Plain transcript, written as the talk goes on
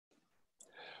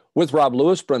With Rob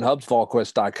Lewis, Brent Hubbs,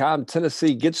 VolQuest.com,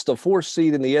 Tennessee gets the fourth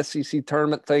seed in the SEC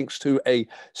tournament thanks to a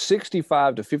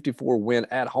 65-54 win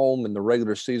at home in the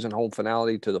regular season home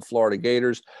finale to the Florida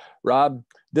Gators. Rob,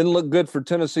 didn't look good for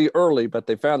Tennessee early, but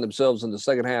they found themselves in the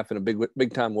second half in a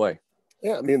big time way.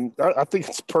 Yeah, I mean, I think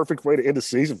it's a perfect way to end the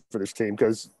season for this team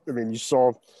because, I mean, you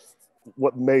saw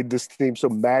what made this team so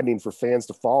maddening for fans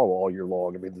to follow all year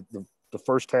long. I mean, the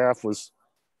first half was,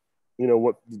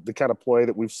 what the kind of play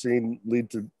that we've seen lead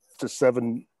to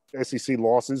 7 SEC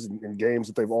losses in games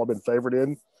that they've all been favored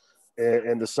in.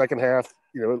 And the second half,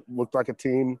 it looked like a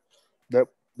team that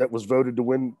was voted to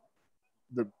win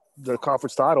the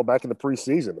conference title back in the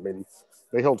preseason. I mean,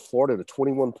 they held Florida to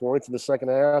 21 points in the second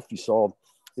half. You saw,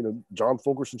 John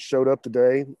Fulkerson showed up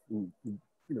today. It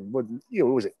wasn't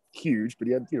huge, but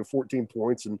he had, 14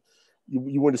 points. And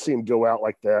you want to see him go out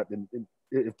like that. And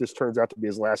if this turns out to be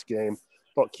his last game,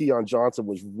 I thought Keon Johnson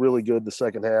was really good the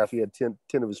second half. He had 10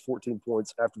 of his 14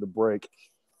 points after the break.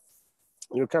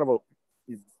 Kind of a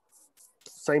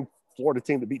same Florida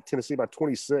team that beat Tennessee by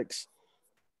 26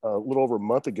 a little over a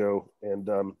month ago. And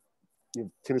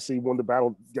Tennessee won the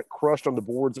battle, got crushed on the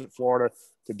boards at Florida.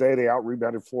 Today they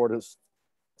out-rebounded Florida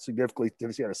significantly.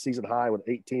 Tennessee had a season high with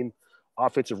 18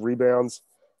 offensive rebounds.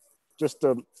 Just,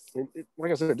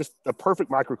 like I said, just a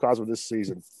perfect microcosm of this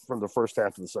season from the first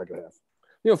half to the second half.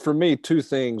 For me, two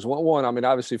things. One, I mean,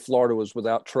 obviously Florida was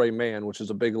without Trey Mann, which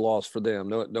is a big loss for them.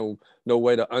 No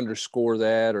way to underscore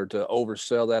that or to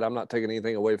oversell that. I'm not taking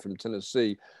anything away from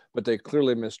Tennessee, but they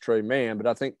clearly missed Trey Mann. But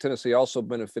I think Tennessee also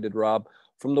benefited, Rob,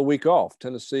 from the week off.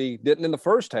 Tennessee didn't in the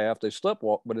first half. They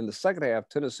sleptwalked, but in the second half,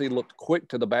 Tennessee looked quick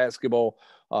to the basketball,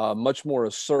 much more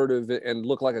assertive, and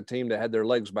looked like a team that had their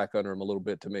legs back under them a little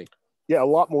bit to me. Yeah, a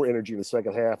lot more energy in the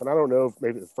second half. And I don't know if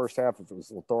maybe the first half, if it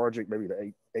was lethargic, maybe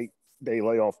the eight-day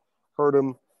layoff hurt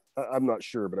them. I'm not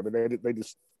sure. But, I mean, they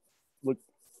just looked,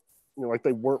 like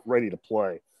they weren't ready to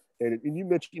play. And you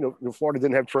mentioned, Florida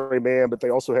didn't have Trey Mann, but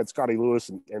they also had Scotty Lewis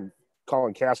and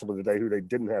Colin Castleton today, who they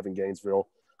didn't have in Gainesville.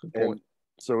 Good point. And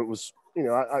so it was,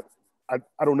 I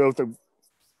don't know if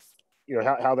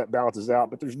how that balances out,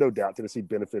 but there's no doubt Tennessee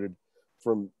benefited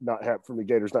from the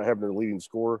Gators not having their leading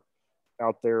scorer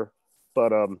out there.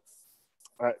 But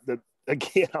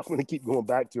again, I'm going to keep going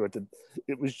back to it.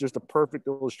 It was just a perfect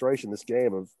illustration, this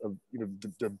game of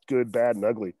the good, bad, and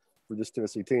ugly for this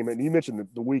Tennessee team. And you mentioned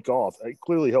the week off. It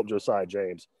clearly helped Josiah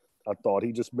James. I thought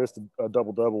he just missed a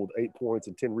double-double with 8 points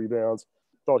and 10 rebounds.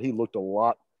 Thought he looked a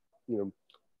lot,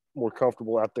 more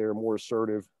comfortable out there, more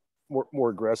assertive, more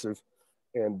aggressive.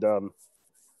 And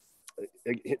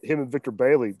him and Victor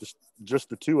Bailey, just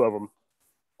the two of them,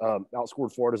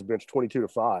 outscored Florida's bench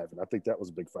 22-5, and I think that was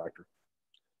a big factor.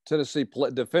 Tennessee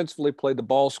defensively played the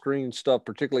ball screen stuff,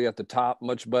 particularly at the top,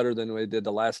 much better than they did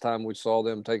the last time we saw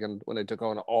them when they took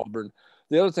on Auburn.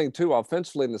 The other thing, too,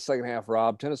 offensively in the second half,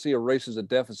 Rob, Tennessee erases a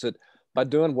deficit by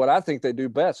doing what I think they do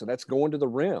best, and that's going to the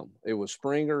rim. It was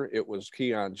Springer. It was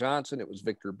Keon Johnson. It was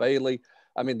Victor Bailey.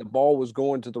 I mean, the ball was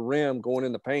going to the rim, going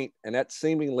in the paint, and that's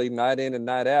seemingly night in and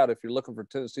night out. If you're looking for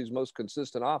Tennessee's most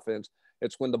consistent offense,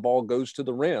 it's when the ball goes to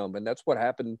the rim, and that's what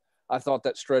happened. I thought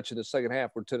that stretch in the second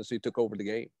half where Tennessee took over the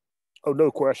game. Oh, no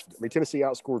question. I mean, Tennessee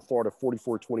outscored Florida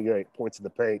 44-28 points in the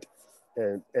paint,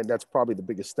 and that's probably the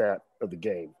biggest stat of the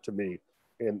game to me.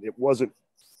 And it wasn't,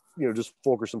 just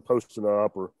Fulkerson posting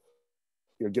up or,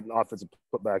 getting offensive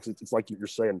putbacks. It's like you're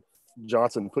saying,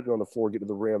 Johnson putting it on the floor, getting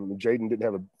to the rim. I mean, Jaden didn't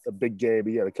have a big game.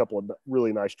 He had a couple of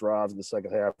really nice drives in the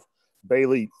second half.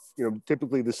 Bailey,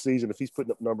 typically this season, if he's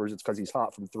putting up numbers, it's because he's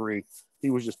hot from three. He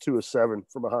was just 2 of 7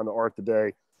 from behind the arc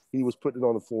today. He was putting it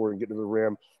on the floor and getting to the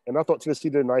rim. And I thought Tennessee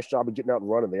did a nice job of getting out and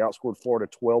running. They outscored Florida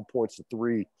 12 points to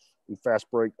 3 in fast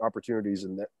break opportunities,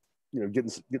 and that, getting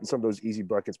some of those easy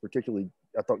buckets. Particularly,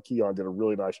 I thought Keon did a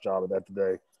really nice job of that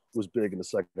today. It was big in the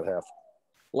second half.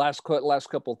 Last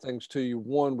couple of things to you.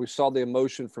 One, we saw the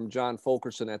emotion from John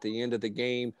Fulkerson at the end of the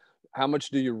game. How much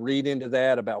do you read into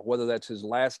that about whether that's his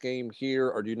last game here,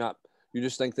 or do you not? You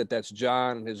just think that that's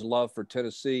John and his love for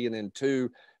Tennessee? And then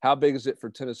two, how big is it for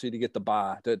Tennessee to get the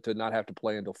bye, to not have to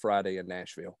play until Friday in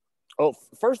Nashville? Oh,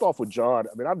 first off with John,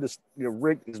 I mean, I'm just,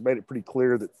 Rick has made it pretty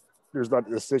clear that there's not a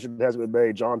decision that hasn't been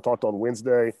made. John talked on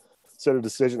Wednesday, said a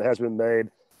decision has been made.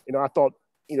 I thought,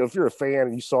 if you're a fan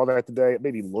and you saw that today, it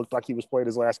maybe looked like he was playing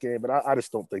his last game, but I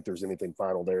just don't think there's anything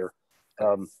final there.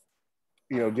 I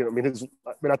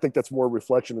think that's more a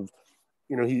reflection of,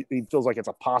 he feels like it's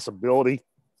a possibility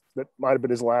that might have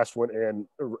been his last one, and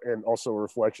also a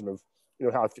reflection of,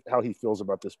 how he feels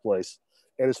about this place.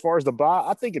 And as far as the bye,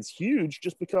 I think it's huge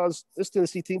just because this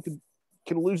Tennessee team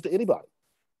can lose to anybody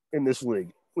in this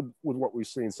league with what we've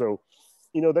seen. So,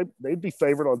 they'd be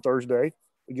favored on Thursday.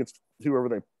 against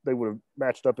whoever they would have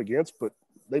matched up against, but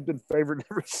they've been favored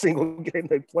every single game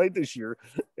they played this year.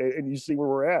 And you see where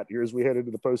we're at here as we head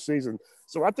into the postseason.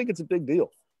 So I think it's a big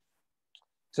deal.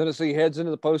 Tennessee heads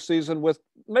into the postseason with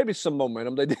maybe some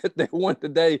momentum. They won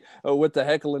today with the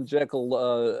heckle and jekyll,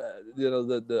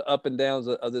 the up and downs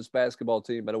of this basketball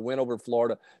team, but a win over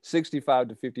Florida,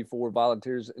 65-54.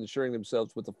 Volunteers ensuring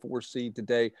themselves with the 4 seed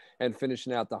today and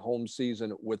finishing out the home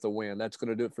season with a win. That's going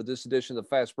to do it for this edition of the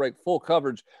Fast Break. Full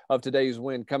coverage of today's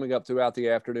win coming up throughout the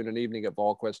afternoon and evening at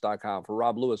volquest.com. For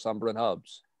Rob Lewis, I'm Brent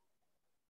Hubbs.